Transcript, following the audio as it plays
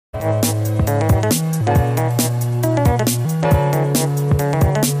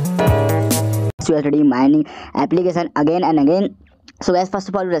USD mining application again and again. So guys, first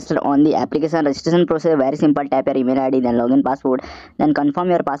of all, register on the application. Registration process very simple. Type your email ID, then login password, then confirm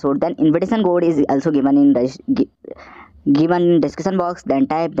your password. Then invitation code is also given in description box. Then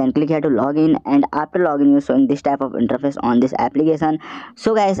type, then click here to login, and after login you showing this type of interface on this application.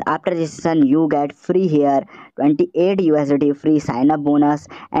 So guys, after registration you get free here 28 USD free sign up bonus,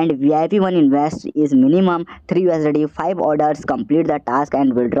 and VIP 1 invest is minimum 3 USD, 5 orders complete the task,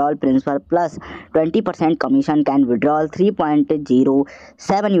 and withdrawal principal plus 20% commission can withdraw 3.07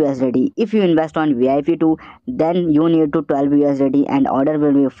 USD. If you invest on VIP 2, then you need to 12 USD and order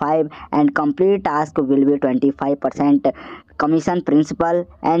will be 5, and complete task will be 25% commission principal,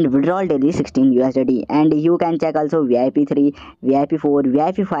 and withdrawal daily 16 USD. And you can check also VIP 3, VIP 4,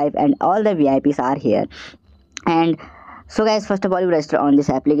 VIP 5, and all the VIPs are here. And so guys, first of all you register on this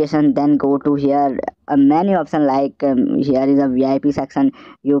application, then go to here a menu option like here is a VIP section.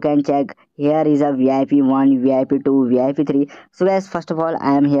 You can check here is a VIP 1, VIP 2, VIP 3. So guys, first of all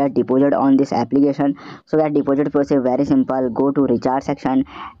I am here deposit on this application. So that deposit process very simple. Go to recharge section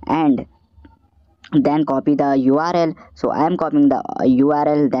and then copy the URL. So I am copying the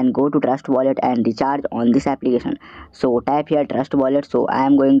URL, then go to trust wallet and recharge on this application. So type here trust wallet. So I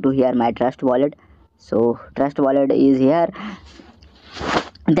am going to here my trust wallet. So trust wallet is here.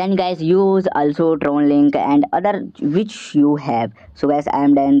 Then guys, use also Tron link and other which you have. So guys, I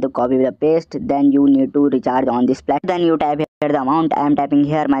am done to copy the paste. Then you need to recharge on this platform. Then you type here the amount. I am typing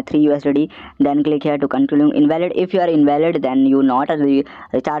here my 3 USD. Then click here to continue. Invalid. If you are invalid, then you not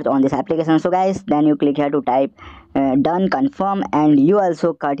recharge on this application. So guys, then you click here to type done, confirm, and you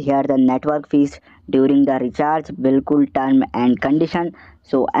also cut here the network fees during the recharge. Bilkul term and condition.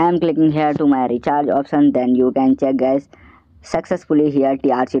 So I am clicking here to my recharge option. Then you can check guys, successfully here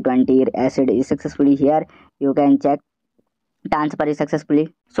TRC20 acid is successfully here. You can check transfer is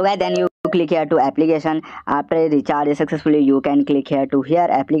successfully. So guys, then you click here to application. After recharge is successfully, you can click here to here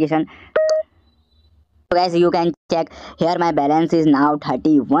application. So guys, you can check here my balance is now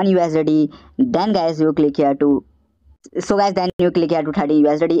 31 USD. Then guys, you click here to then you click here to 30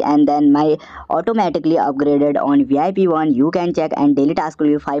 USD, and then my automatically upgraded on VIP 1. You can check, and daily task will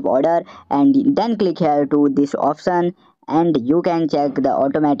be 5 order, and then click here to this option, and you can check the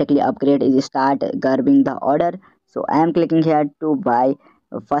automatically upgrade is start grabbing the order. So I am clicking here to buy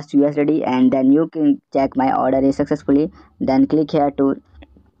first USD, and then you can check my order is successfully. Then click here to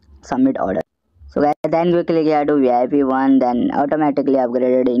submit order. So guys, then you click here to VIP 1, then automatically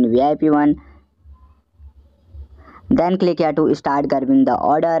upgraded in VIP 1. Then click here to start grabbing the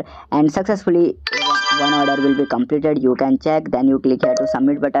order, and successfully one order will be completed. You can check. Then you click here to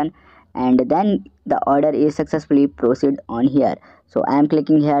submit button, and then the order is successfully proceed on here. So I am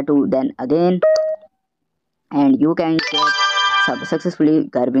clicking here to then again, and you can check successfully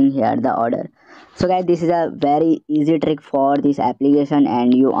grabbing here the order. So guys, this is a very easy trick for this application,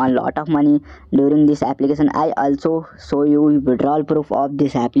 and you earn lot of money during this application. I also show you withdrawal proof of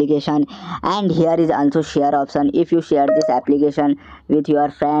this application, and here is also share option. If you share this application with your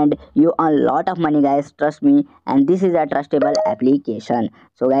friend, you earn lot of money guys, trust me, and this is a trustable application.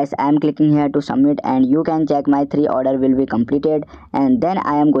 So guys, I am clicking here to submit, and you can check my 3 order will be completed, and then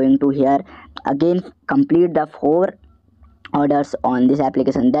I am going to here again complete the 4 orders on this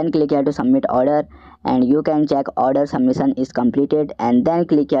application. Then click here to submit order, and you can check order submission is completed, and then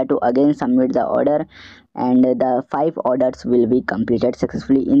click here to again submit the order, and the 5 orders will be completed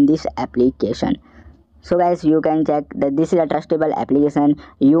successfully in this application. So guys, you can check that this is a trustable application.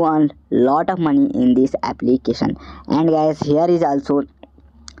 You earn lot of money in this application. And guys, here is also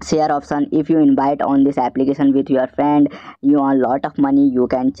share option. If you invite on this application with your friend, you earn lot of money. You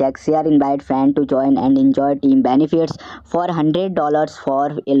can check share invite friend to join and enjoy team benefits. For $100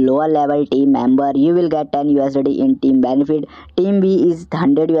 for a lower level team member, you will get 10 USD in team benefit. Team B is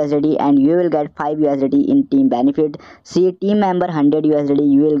 100 USD, and you will get 5 USD in team benefit. C team member 100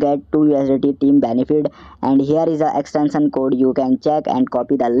 USD, you will get 2 USD team benefit. And here is a extension code. You can check and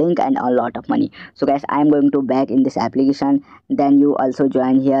copy the link and earn lot of money. So guys, I am going to back in this application. Then you also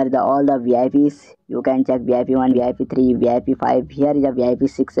join here all the VIPs. You can check VIP 1, VIP 3, VIP 5. Here is a VIP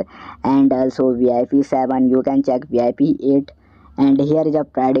 6 and also VIP 7. You can check VIP 8, and here is a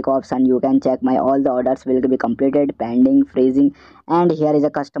product option. You can check my all the orders will be completed, pending, freezing. And here is a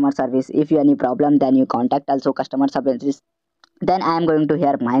customer service. If you any problem, then you contact also customer service. Then I am going to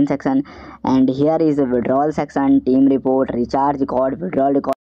here mine section, and here is a withdrawal section, team report, recharge record, withdrawal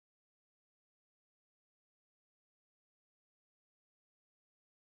record.